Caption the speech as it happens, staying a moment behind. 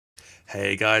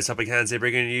Hey guys, HelpingHans here,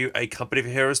 bringing you a Company of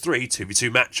Heroes 3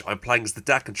 2v2 match. I'm playing as the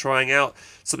DAC and trying out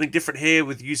something different here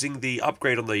with using the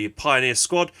upgrade on the Pioneer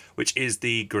squad, which is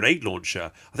the grenade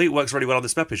launcher. I think it works really well on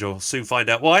this map, as you'll soon find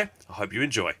out why. I hope you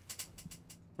enjoy.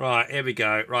 Right, here we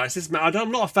go. Right, it's this map. I'm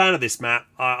not a fan of this map,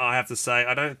 I have to say.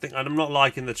 I'm not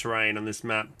liking the terrain on this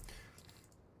map.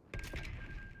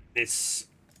 It's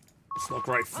not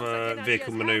great for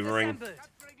vehicle maneuvering.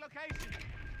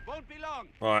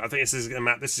 Right, I think this is a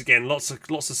map. This is again lots of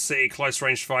city close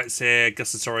range fights here.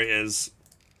 Gustatory is.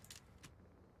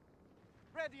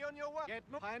 Ready on your work.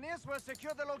 Pioneers will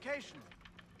secure the location.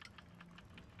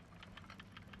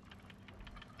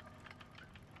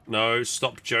 No,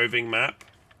 stop joving map.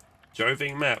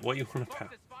 Joving map. What are you on about?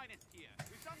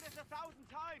 We've done this 1,000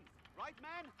 times, right,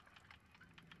 man?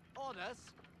 Orders.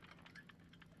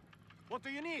 What do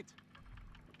you need?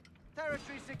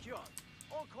 Territory secured.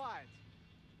 All quiet.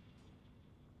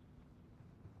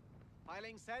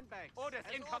 Piling sandbags. Orders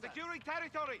incoming. Securing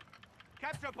territory.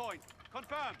 Capture point.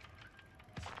 Confirmed.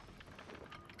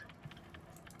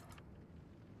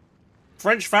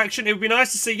 French faction. It would be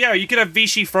nice to see. Yeah, you could have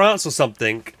Vichy France or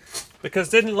something, because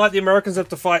didn't like the Americans have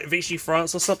to fight Vichy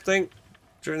France or something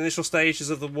during the initial stages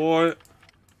of the war.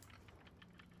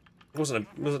 It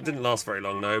didn't last very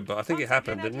long though, but I think it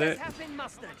happened, didn't it?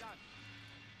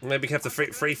 Maybe have the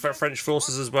free French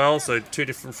forces as well, so two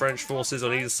different French forces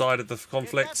on either side of the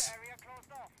conflict.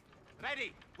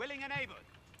 Ready. Willing and able.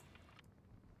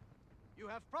 You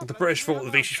have The British fought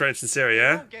the Vichy French in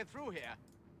Syria. Get through here.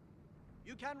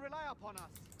 You can rely upon us.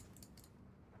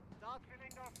 Start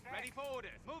filling those stacks. Ready for orders.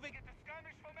 Moving into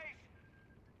skirmish formation.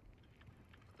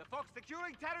 The Fox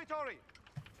securing territory.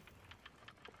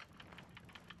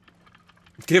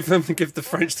 Give the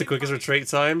French the quickest retreat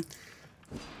time.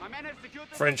 My men have secured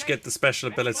the French get the special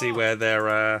ability where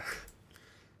their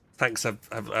tanks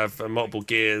have multiple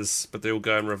gears, but they all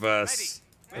go in reverse,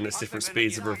 and it's different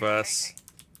speeds of reverse.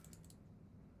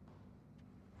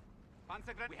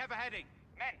 We have a heading.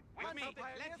 Men, with me.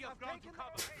 Plenty of ground to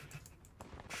cover.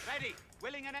 Ready.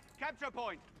 Willing and capture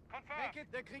point. Make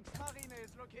it. The Kriegsmarine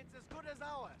is located as good as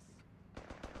ours.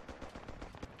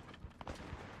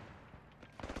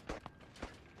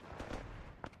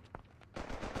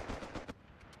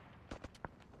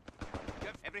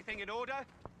 Everything in order?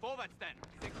 Forwards then.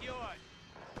 Secured.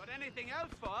 Got anything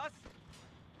else for us?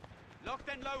 Locked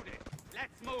and loaded.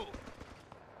 Let's move.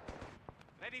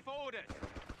 Ready for orders.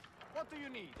 What do you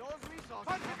need? Those resources.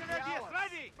 Panzerpioneers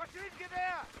ready.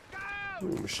 Maschinengewehr. Go!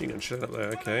 Ooh, machine gun shit up there.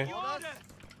 Okay. Orders.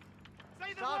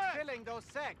 Say the Start word. filling those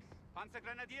sacks.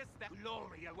 Panzergrenadiers,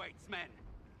 glory awaits, men.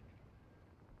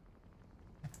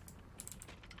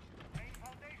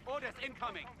 Orders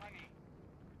incoming.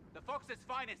 The Fox's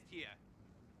finest here.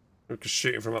 We're just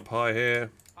shooting from up high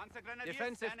here. Panzergrenadiers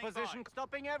Defensive standing position, by.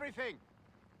 stopping everything.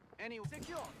 Any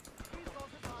secure.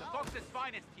 The Fox's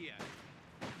finest here.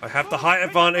 I have the height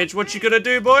advantage. What you gonna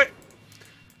do, boy?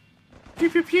 Pew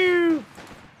pew pew.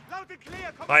 Loud and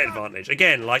clear. Height advantage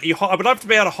again. Like I would love to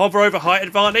be able to hover over height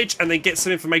advantage and then get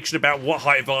some information about what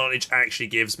height advantage actually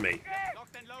gives me.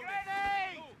 Locked and loaded.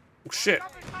 Oh, shit.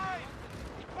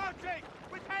 Marching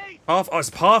with haste. Oh, it's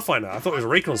a Pathfinder. I thought it was a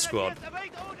recon squad.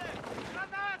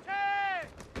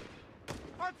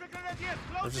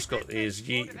 I've just got these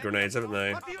yeet grenades, haven't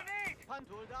they? What do you need?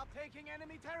 Pantold up taking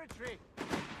enemy territory.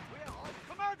 We are on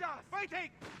Commanders, waiting.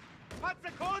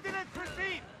 Panzer coordinates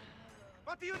received.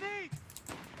 What do you need?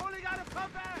 Pulling out of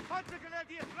combat.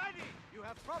 Panzergrenadiers ready. You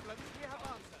have problems, we have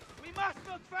answers. We must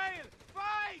not fail.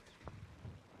 Fight.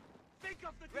 Think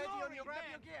of the Ready glory, on your grab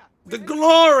your men. gear. The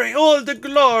glory, all the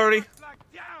glory. Flag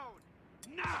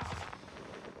down now.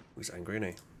 He's angry, isn't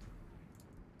he?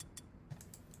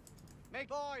 Make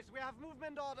boys, we have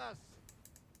movement orders.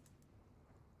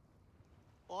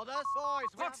 Orders, boys.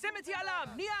 We have Proximity movement alarm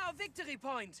orders. near our victory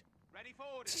point. Ready for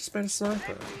It's orders. just been a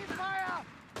sniper. MG fire!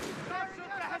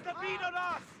 There has the beat on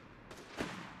us.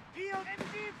 Field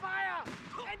MG fire!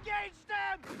 Engage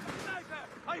them! Sniper,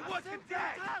 I want him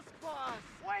dead. Task force!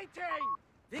 Waiting!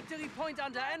 Victory point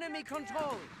under enemy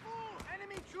control.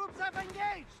 Enemy troops have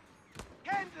engaged!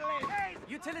 Handle it! Hey,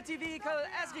 Utility vehicle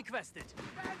as requested.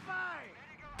 stand by!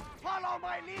 Follow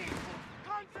my lead!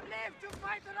 Constant live to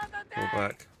fight another Go day!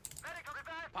 back.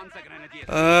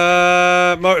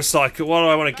 Panzergrenadiers. Motorcycle. What do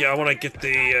I want to get? I want to get the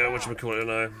whatchamacallit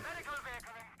now.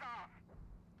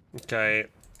 Okay.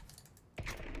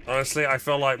 Honestly, I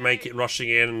feel like rushing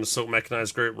in and assault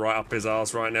mechanized group right up his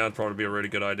ass right now would probably be a really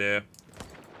good idea.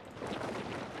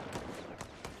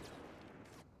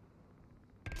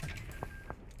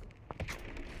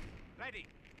 Ready.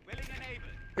 Willing and able.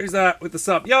 Who's that with the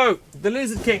sub? Yo, the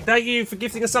Lizard King, thank you for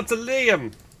gifting a sub to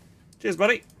Liam. Cheers,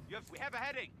 buddy. We have a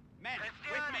heading. Men,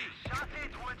 with me. Shut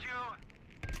it, would you?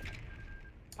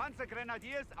 Panzer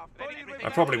Grenadiers are fully I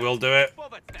probably will do it.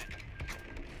 Forward then.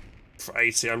 For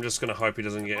 80, I'm just going to hope he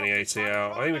doesn't get any AT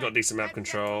out. I think we've got decent map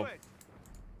control.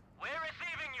 We're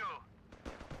receiving you.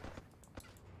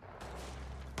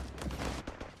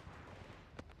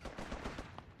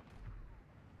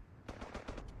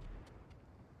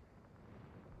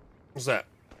 What's that?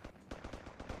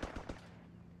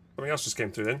 Something else just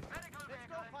came through then. Let's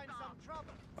go find some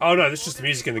trouble. Oh no, this is just the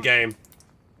music in the game.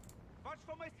 Watch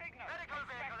for my signal. Medical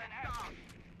vehicle in start.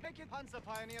 Make it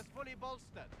panzerpioneers fully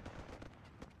bolstered.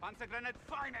 Panzer Grenade,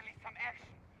 finally some action.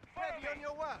 Ready on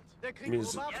your word. Der Krieg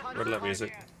Music. Oberpfalz- Red alert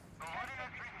music.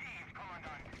 Coordinates received,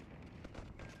 Commandant.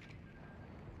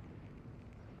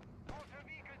 Motor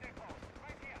vehicle depot,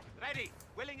 right here. Ready,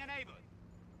 willing and able.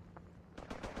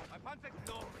 My Panzer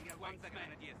Glory Panzer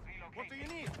Grenadiers. What do you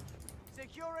need?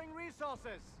 Securing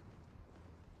resources.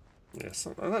 Yes,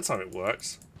 that's how it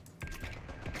works.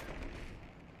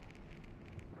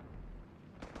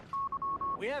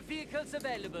 We have vehicles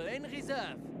available in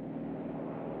reserve.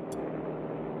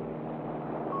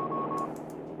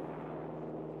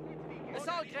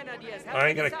 Assault Grenadiers have I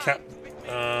ain't gonna been cap.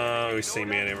 assigned. We see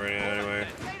me anyway.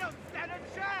 They don't stand a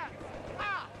chance.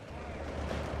 Ah!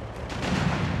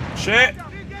 Shit!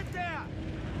 You get there.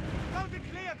 Counter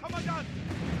clear, Commandant.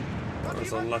 That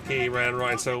was unlucky. He ran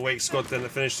right into a weak squad then that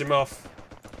finished him off.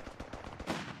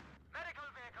 Medical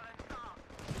vehicle in start.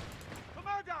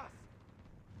 Command us.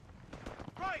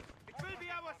 Right, it will be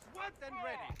our SWAT and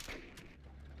ready.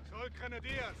 Assault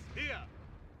Grenadiers, here.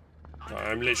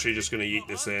 I'm literally just gonna yeet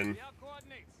this in. We have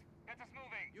coordinates. Get us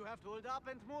moving. You have tooled up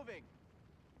and moving.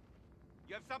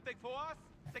 You have something for us?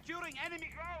 Securing enemy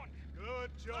ground.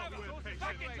 Good job, Will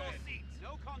Back in your seats.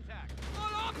 No contact.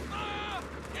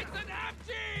 It's an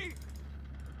MG!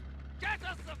 Get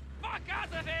us the fuck out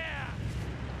of here!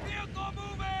 Vehicle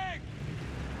moving!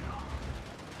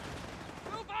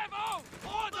 250!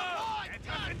 Order! Get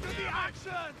us into the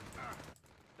action.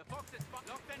 The box is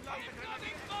locked and loaded.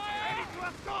 Incoming fire! Ready to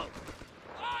assault.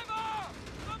 Driver!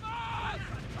 Come on!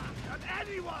 At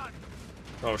anyone.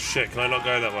 Oh shit! Can I not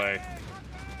go that way?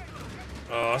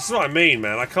 Oh, this is what I mean,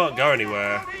 man. I can't go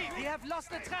anywhere. We have lost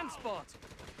the transport.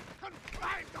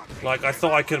 Like I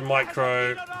thought I could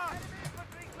micro.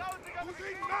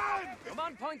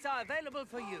 Command points are available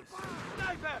for use.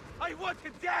 Sniper, I want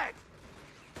him dead.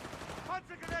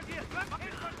 Panzer Grenadiers,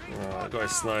 infantry. Oh, I got a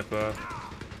sniper.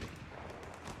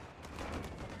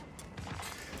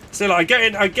 So like,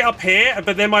 I get up here,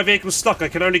 but then my vehicle's stuck. I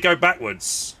can only go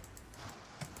backwards.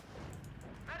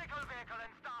 Medical vehicle in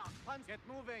start. Get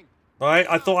moving. Right?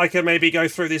 I thought I could maybe go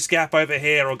through this gap over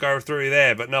here or go through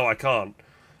there, but no, I can't.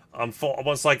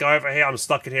 Once I go over here, I'm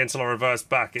stuck in here until I reverse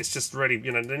back. It's just really,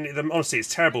 you know, honestly,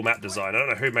 it's terrible map design. I don't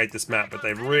know who made this map, but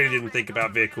they really didn't think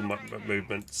about vehicle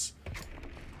movements.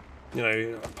 You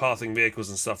know, pathing vehicles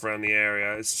and stuff around the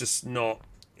area. It's just not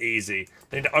easy.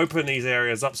 They need to open these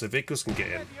areas up so vehicles can get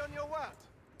in. Ready on your word.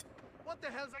 What the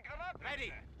hell's a grenade?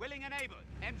 Ready, willing and able.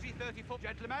 MG-34,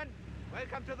 gentlemen,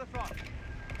 welcome to the front.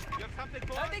 You have something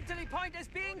for A us? victory point is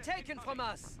being taken from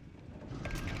us.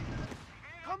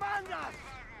 Commanders!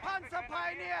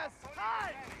 Panzerpioneers!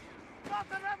 Halt! Not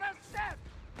another step!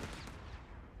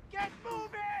 Get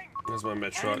moving! There's my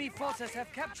med truck. Enemy forces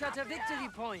have captured a victory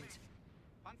point.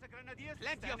 Panzer Grenadiers,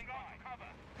 plenty of cover.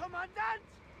 Commandant!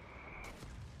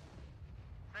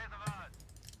 Say the word.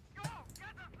 Go!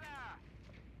 Get us there!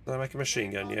 Did I make a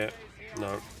machine gun yet?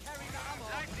 No.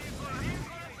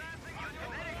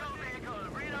 Medical vehicle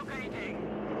relocating.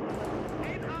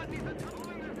 Aim parties and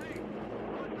moving the thing.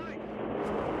 Good night.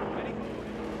 Ready for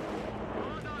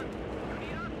Hold on. You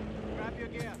need us? Grab your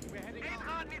gear, we're heading Aim out.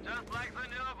 parties just like the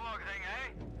Nürburgring thing, eh?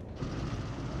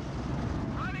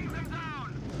 Running them down!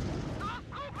 Those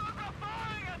troopers are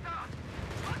firing at us!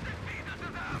 What defeated to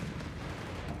them?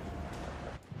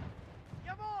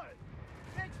 Jawohl!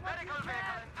 Takes what you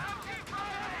can!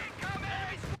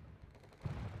 Incoming!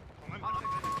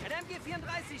 An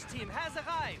MG-34 team has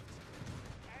arrived.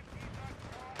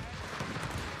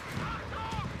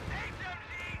 Achtung!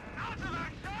 HMG! Out of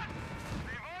action!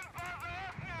 Sie wollen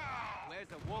verwerfen now! Where's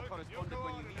the war correspondent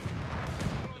when you need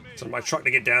him? So my truck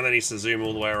to get down there needs to zoom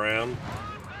all the way around.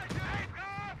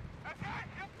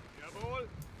 Jawohl.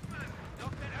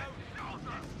 Lock and load.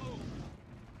 Let's move.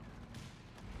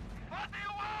 What do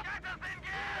you want? Get us in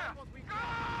gear! Go!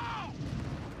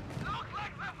 Looks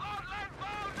like the front line's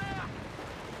found there!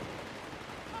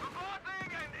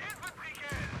 Supporting and infantry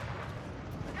kill!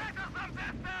 Get us some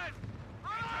distance!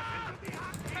 Run!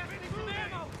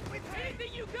 With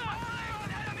anything you got. Fire on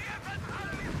enemy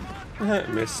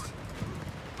infantry! Missed.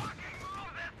 Fucking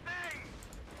move this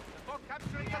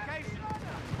Capturing location.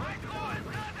 Right door is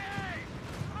ready!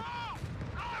 Oh!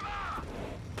 Over!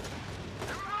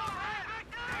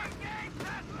 Engage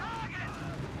that target!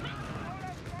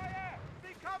 Fire!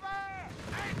 Be cover!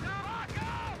 Hey,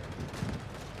 Marco!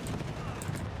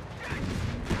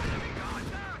 Enemy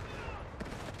contact!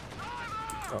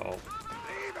 Over! Oh.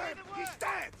 Leave him! He's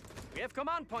dead! We have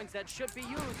command points that should be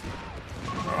used.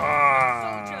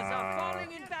 Ah. Soldiers are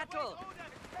falling in battle.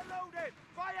 They're loaded!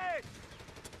 Fire it!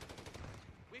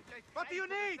 What do you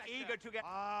need? Eager to get...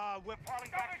 we're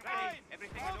falling back. Ready.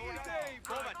 Everything in order.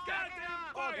 Forward.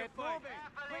 Get moving.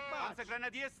 Quick march.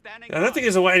 Panzergrenadiers standing. I don't think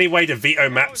there's any way to veto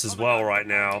maps as well right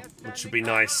now, which would be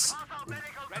nice.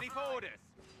 Ready for orders.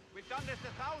 We've done this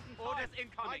 1,000 orders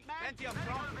incoming. Plenty of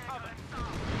ground to cover.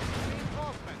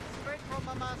 Reinforcements straight from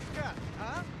Mama's skirt,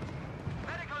 huh?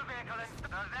 Medical vehicle in...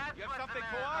 That's You have what something the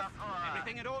for men us? are for.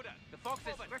 Everything in order. The Fox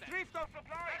is... Retrieve those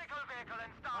supplies. Medical vehicle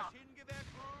in stock. Maschinengewehr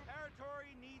crew.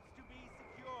 Territory needs to be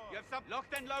secure. You have some...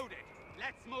 Locked and loaded.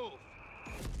 Let's move.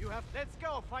 You have... Let's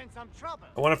go find some trouble.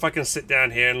 I wonder if I can sit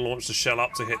down here and launch the shell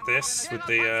up to hit this with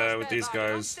the with these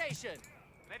guys. Station.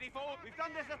 Ready for... We've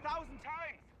done this 1,000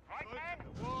 times. Right, man?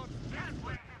 Yes,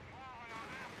 please.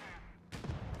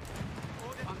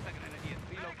 Orders. Panzergrenadiers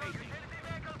relocating. Enemy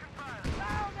vehicle confirmed.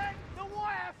 Now then, the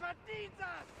warfare needs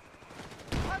us!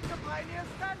 Panzerpioneers,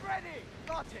 stand ready!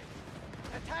 Got it!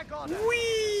 Attack order!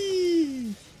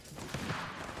 Whee!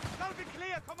 Shall be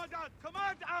clear, Commandant!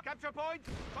 Command up! Capture point,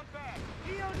 confirmed.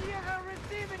 Pioniere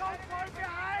receiving! Don't fall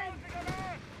behind!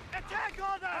 Attack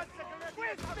order!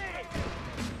 With me!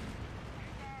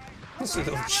 That's a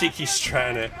little cheeky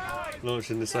Straner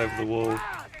launching this over the wall. In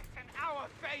our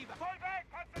favor!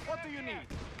 What do you need?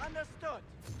 Understood.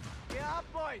 We're up,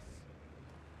 boys.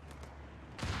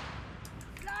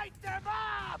 Light them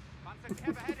up!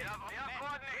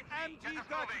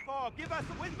 MG-34, give us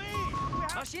with me!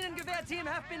 Maschinengewehr-Team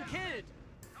have been killed.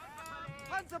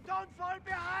 Panzer, don't fall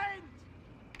behind!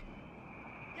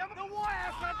 The war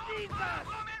effort needs us!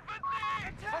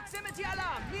 Proximity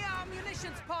alarm near our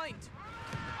munitions point.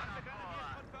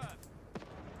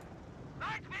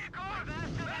 Light vehicle!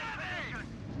 Ready!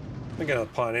 I'm getting a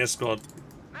Pioneer squad.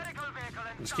 Medical vehicle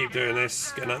in Just keep doing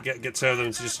this. Get two of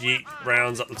them to just yeet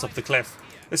rounds up the top of the cliff.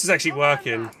 This is actually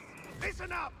working.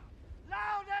 Listen up!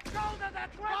 Loud and shoulder that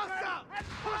weapon! And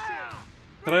fire!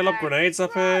 Can I lob grenades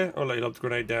up here? Oh, let you lob the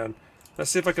grenade down. Let's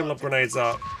see if I can lob grenades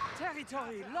up.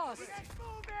 Territory lost.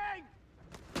 Moving!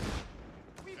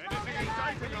 We found the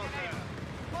line!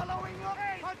 Following up!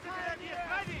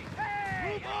 Ready!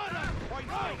 Hey! Move order! Point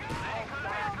blank!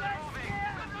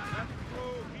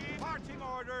 Marching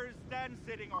orders, then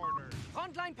sitting orders.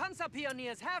 Frontline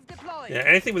panzerpioneers have deployed. Yeah,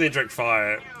 anything with indirect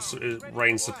fire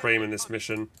reigns supreme in this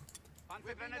mission.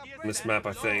 In this map,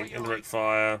 I think. Indirect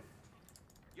fire.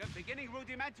 You're beginning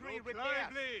rudimentary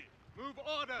repairs. Move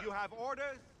order. You have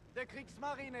orders? The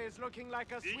Kriegsmarine is looking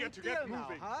like a sweet deal now,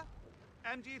 huh?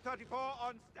 MG-34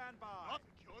 on standby.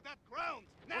 Secure that ground.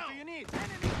 Now. What do you need?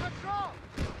 Enemy control.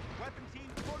 Weapon team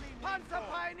fully Panzer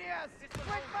pioneers.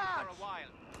 Quick march. For a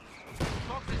while.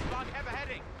 Fox is block ever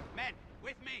heading. Men,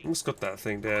 with me. Almost got that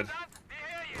thing dead. They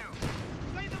hear you.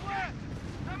 Say the word.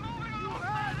 They're moving You on.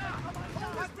 heard them.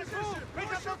 Hold this position.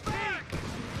 Pick up the feet.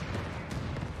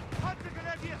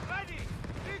 Panzergrenadiers ready.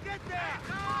 You get there.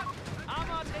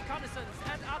 Armored reconnaissance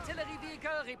and artillery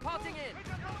vehicle reporting in.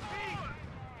 Pick up those feet.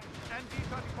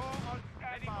 MG-34 on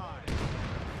standby.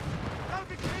 Now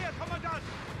be clear, Commandant.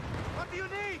 What do you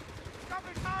need? Stop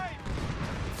in time.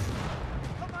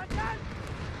 Commandant.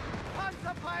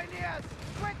 Panzer pioneers.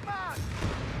 Quick march.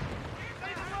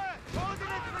 Say the word.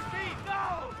 Coordinates received. No.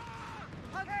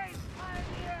 Hey,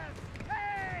 pioneers.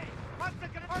 Hey. Panzer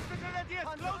grenadiers.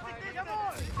 Closing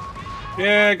distance.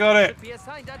 Yeah, got it. Be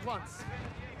assigned at once.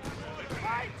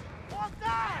 Fight or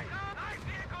die. Light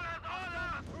vehicle has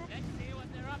order. Let's see what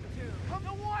they're up to. Come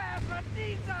the war effort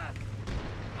needs us.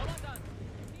 Commandant,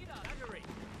 need us. Battery.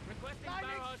 Requesting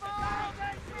Lightning barrage fire.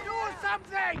 attack. Do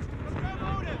something. You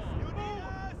need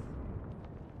us.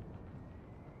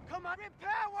 Come on,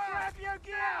 repair work. Grab your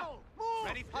gear. Move.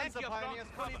 Ready, plenty of pioneers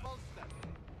fully bolstered.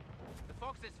 The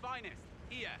Fox's finest.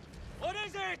 Here. What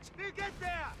is it? You get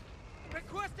there.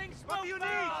 Requesting smoke. What do you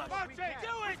need? Marching.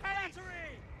 Do it.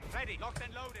 Battery. Ready. Locked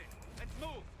and loaded. Let's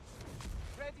move.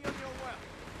 Ready on your work.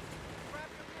 Grab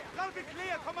your gear. That'll be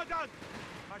clear, Commandant.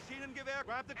 Maschinengewehr.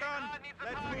 Grab the gun. Needs the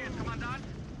Let's target, move. Commandant.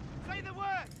 Say the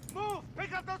word. Move.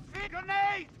 Pick up those feet.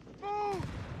 Grenades. Move.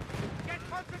 Get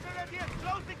Panzer grenadiers.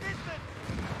 Close the distance.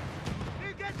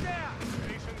 You get there.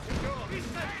 Station secure.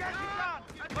 Business. Get it done.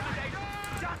 Accommodation.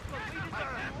 Just what we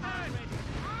deserve.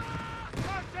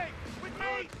 Marching. With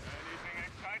me. Anything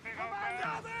exciting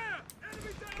Commander. There.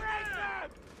 Enemy down there.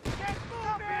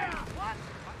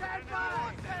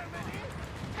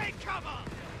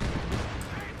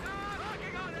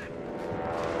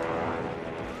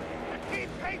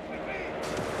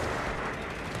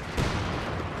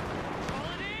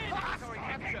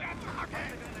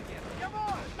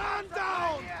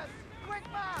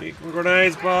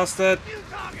 Grenades, bastard! New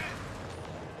target!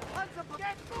 Panzer,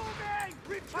 get moving!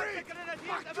 Retreat!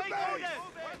 Back to base!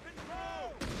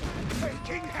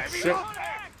 Taking heavy Shit. on it!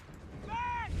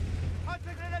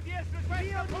 Panzergrenadiers request Do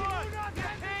support! not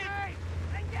hesitate!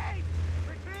 Engage!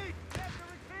 Retreat!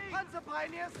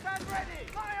 Panzerpioneers, stand ready!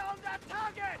 Fire on that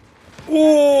target!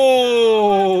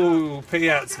 Ooh!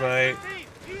 Piats, mate.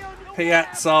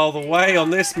 Piats all the way on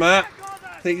this map.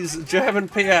 These German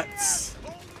Piats.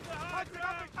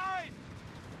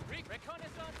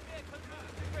 Reconnaissance vehicle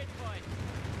moved to grid point.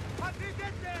 What did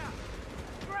get there?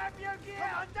 Grab your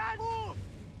gear! Commandant! Move!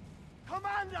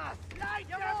 Commanders! Light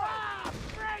them up!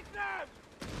 Break them!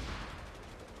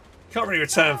 Can't really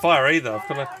return fire either. I've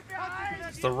got to.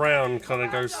 Behind! The round kind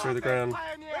of goes through the ground.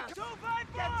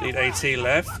 Need AT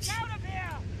left.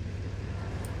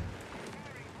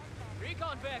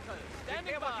 Recon vehicle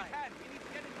standing by.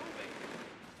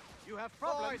 You have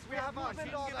problems. Boys, we have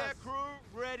movement orders. crew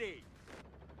ready.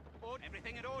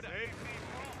 Everything in order.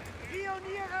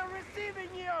 Pioniere receiving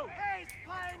you! Haste,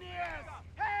 pioneers!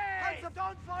 Hey! Panzer,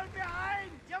 don't fall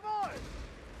behind! Jawohl!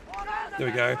 Order There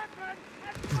we go.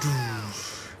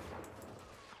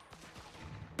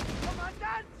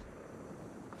 Commandant!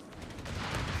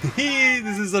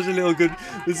 This is such a little good.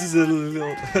 This is a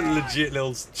little legit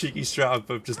little cheeky strat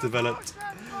I've just developed.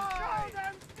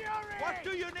 What do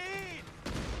you need?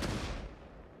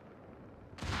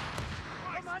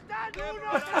 Commandant, do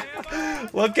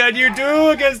not What can you do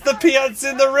against the Piats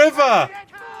in the river?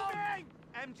 get moving!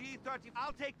 MG-30.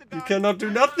 I'll take the You gun. cannot do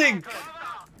nothing.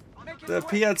 The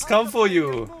Piats come for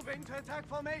you. Moving to attack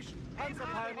formation. Panzer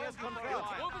pioneers confirmed.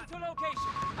 Moving to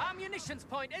location. Our munitions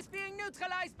point is being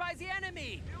neutralized by the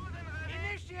enemy.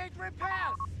 Initiate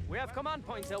repairs! We have command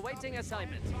points awaiting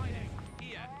assignment.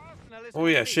 Oh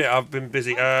yeah, shit. I've been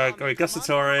busy.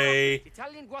 Gustatory.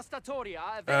 Italian Guastatori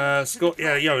are available. Scott.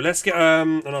 Yeah, yo. Let's get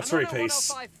an artillery Another piece.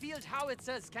 105 field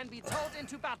howitzers can be towed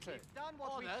into battle. Done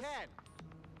what we can.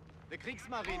 The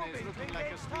Kriegsmarine is looking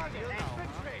like a sweet deal now.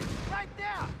 Infantry! Right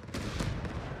there!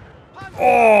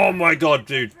 Oh my god,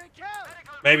 dude.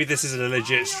 Maybe this is a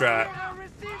legit strat.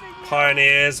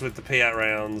 Pioneers with the Piat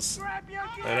rounds. Grab your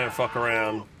gear! They don't fuck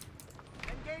around.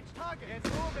 Engage target! It's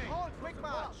moving! Hold, quick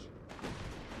march!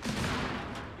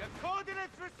 Your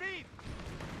coordinates received.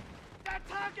 That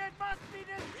target must be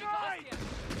destroyed!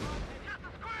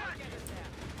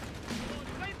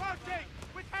 Stay marching.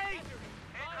 With haste.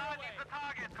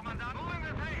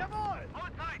 Jawohl!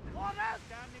 Orders!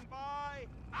 Standing by.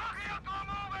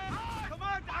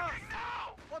 Command us.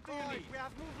 What do you need? We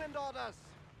have movement orders!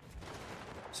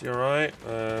 Is he alright?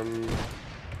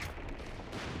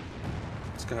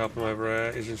 Let's go help him over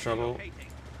there. He's in trouble.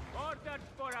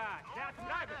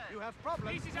 You have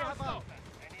problems. You have out.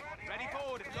 Ready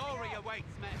forward. Lorry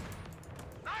awaits, men.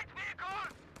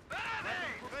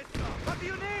 What do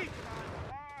you need?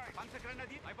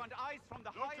 Panzergrenadier. I want eyes from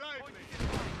the highest point.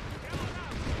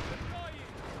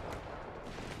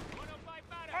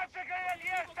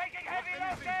 taking heavy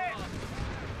losses!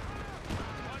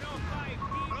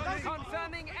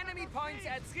 Confirming enemy points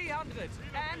at 300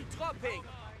 and dropping.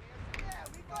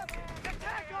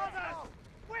 Attack orders!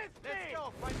 With me! Let's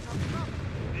go. Find some cover.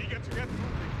 Eager to get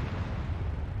moving.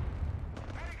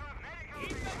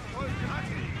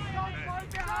 Don't fall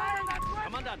behind! That's what...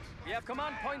 Commandant, we have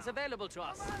command points available to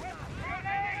us.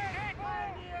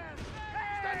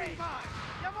 Standing by!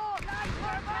 Jawohl!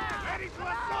 Ready to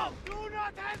assault! Do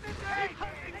not hesitate!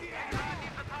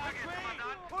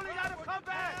 Pulling out of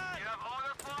combat.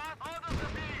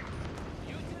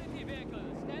 Utility vehicle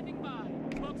standing by.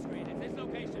 Smoke screen at this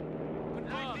location.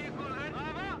 Confirm.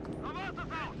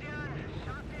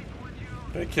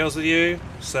 Any kills with you?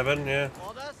 7, yeah.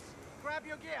 Orders? Grab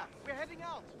your gear. We're heading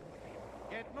out.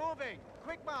 Get moving.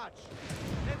 Quick march.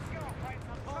 Let's go. Fight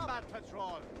some combat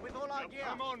patrol with all our gear.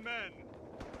 Come on, men.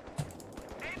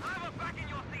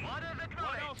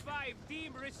 105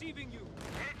 team receiving you.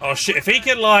 Oh shit, if he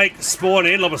can like spawn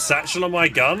in, lob a satchel on my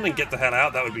gun and get the hell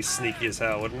out, that would be sneaky as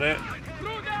hell, wouldn't it?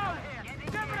 Through down!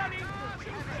 Several inputs!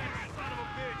 Son of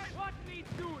a bitch! What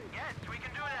needs doing? Yes, we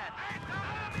can do that.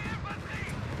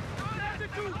 That's a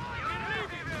two!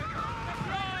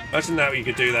 Imagine that you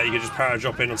could do that, you could just power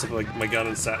drop in on top of like, my gun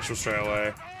and satchel straight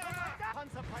away.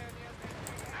 Panzer pioneers.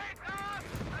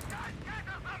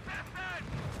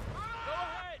 Go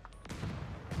ahead!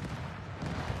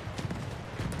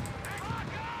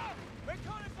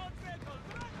 Reconnaissance vehicle!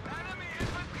 Enemy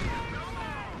infantry!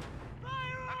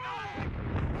 Fire on!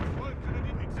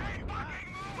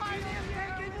 Pioneers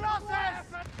taking losses!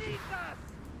 Jesus!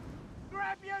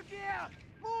 Grab your gear!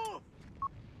 Move!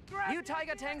 Grab New your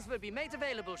Tiger gear. tanks will be made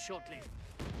available shortly.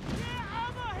 Gear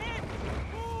armor hit!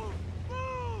 Move!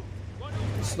 Move!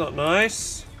 It's not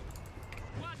nice.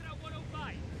 Squadron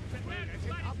 105.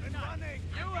 Up and running.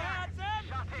 You heard them!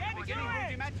 Get Beginning to it!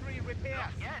 rudimentary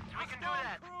repairs. Yes, we can do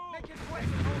that. Make it quick.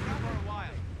 Hold up for a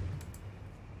while.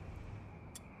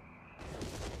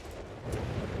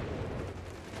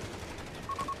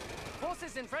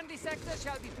 Forces in friendly sectors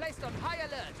shall be placed on high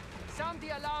alert. Sound the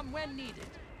alarm when needed.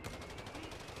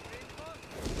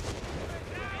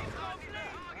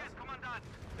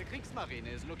 The Kriegsmarine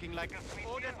is looking like a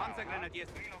Order Panzergrenadiers.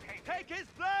 Take his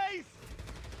place!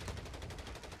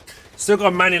 Still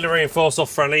got manually reinforced off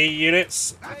friendly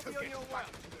units. Ready on your work.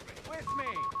 With me.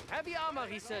 Heavy armor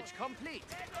research complete.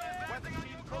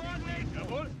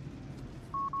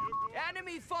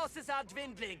 Enemy forces are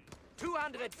dwindling.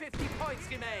 250 points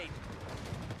remain.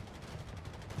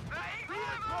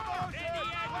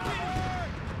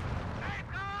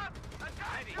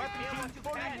 Weapons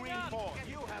fully reinforced.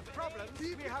 You have problems,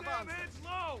 we have answers.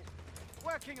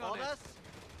 Working on it.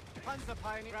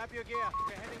 Panzerpioneers, grab your gear.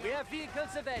 We're heading We have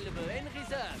vehicles available in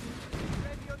reserve.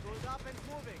 ready. Pulled up and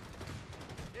moving.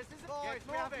 This is boys.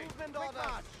 We have movement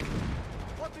orders.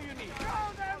 What do you need?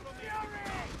 Show them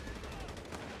fury!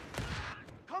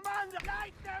 Commander,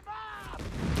 light them up!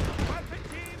 Weapon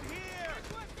team here!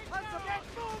 Panzer, get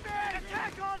moving!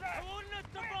 Attack order!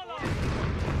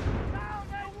 Now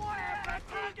the wire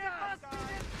fatigue must be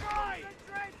destroyed!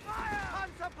 Concentrate fire!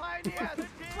 Panzer pioneers!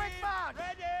 Quick march!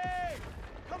 Ready!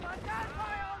 Commandant,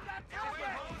 fire on that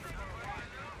target!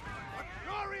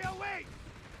 Glory awaits!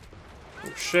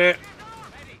 Oh, shit.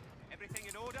 Everything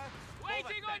in order?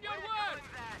 Waiting on your word!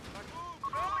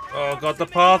 Oh god, the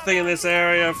pathing in this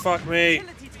area. Fuck me.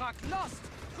 Utility truck lost.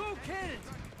 Crew killed.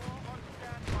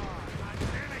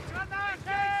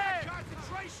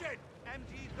 Concentration!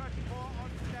 MG-34 on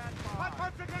standby.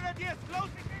 Panzer Grenadiers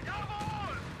closing in.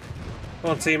 Come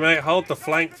on, teammate. Hold the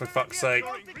flank for fuck's sake.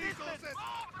 We're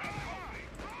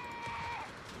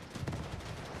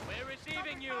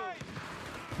receiving you!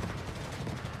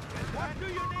 What do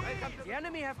you need? The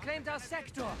enemy have claimed our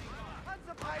sector.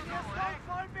 Panzer pioneers, don't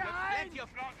fall behind! Plenty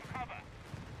of ground to cover.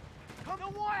 The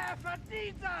wire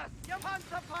feeds us! You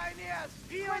Panzer pioneers!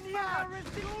 Pioneers!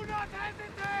 Do not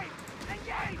hesitate!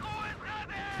 Engage!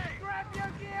 Grab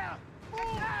your gear!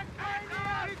 Move! Attack,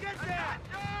 pioneers! You get there!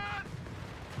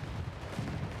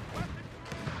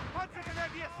 Panzer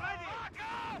Grenadiers, ready!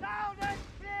 Loud and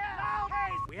clear! Loud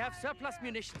haste! We have surplus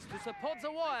munitions to support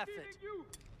the war effort.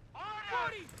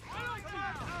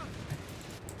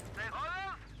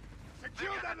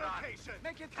 Secure that location!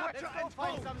 Make it quick! Let's go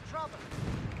find some trouble!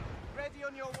 Ready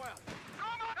on your work!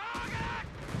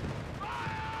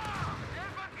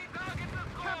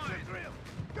 Capture drill!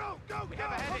 Go, go, We go!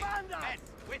 have a heading. Commander! Men,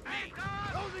 with me.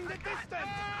 Closing the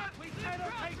distance! We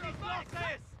cannot take these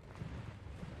losses!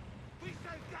 We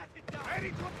shall get it done! Ready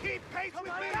to keep pace with me!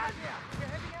 We're heading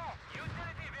out!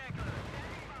 Utility vehicle.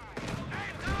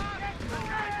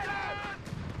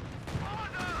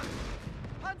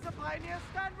 Panzer pioneers,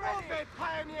 stand ready! Move it,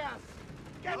 pioneers!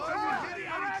 Get to work!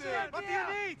 What do you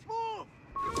need? Move!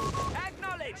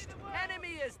 Acknowledged.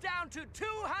 Enemy is down to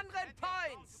 200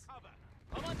 points.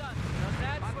 Commandant!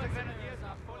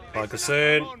 Like I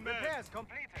said. Repairs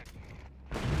completed.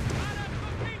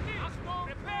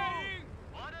 Preparing!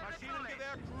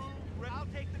 Maschinengewehr crew, I'll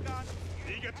take the gun.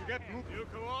 Eager to get moving. Your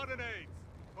coordinates.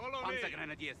 Follow me.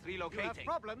 Panzergrenadiers You have relocating.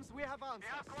 problems, we have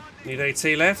answers. Need AT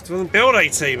left? Well, then build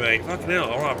AT, mate. Fucking hell.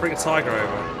 Alright, bring a Tiger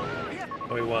over.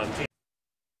 Oh, we won.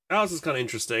 That was kind of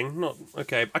interesting. Not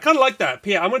okay. I kind of like that.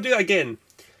 Piat. I'm going to do that again.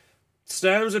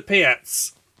 Sturms with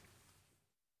Piats.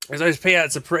 Because those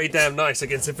Piats are pretty damn nice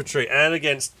against infantry and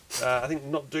against, I think,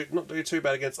 not do too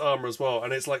bad against armor as well.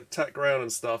 And it's like attack ground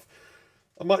and stuff.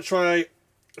 I might try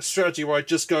a strategy where I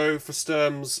just go for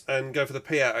Sturms and go for the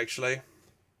Piat, actually.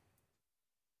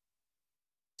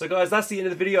 So guys, that's the end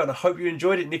of the video, and I hope you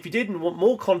enjoyed it. And if you did and want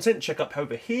more content, check up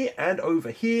over here and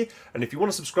over here. And if you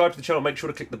want to subscribe to the channel, make sure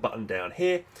to click the button down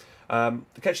here. To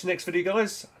catch you in the next video,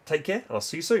 guys, take care, and I'll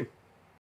see you soon.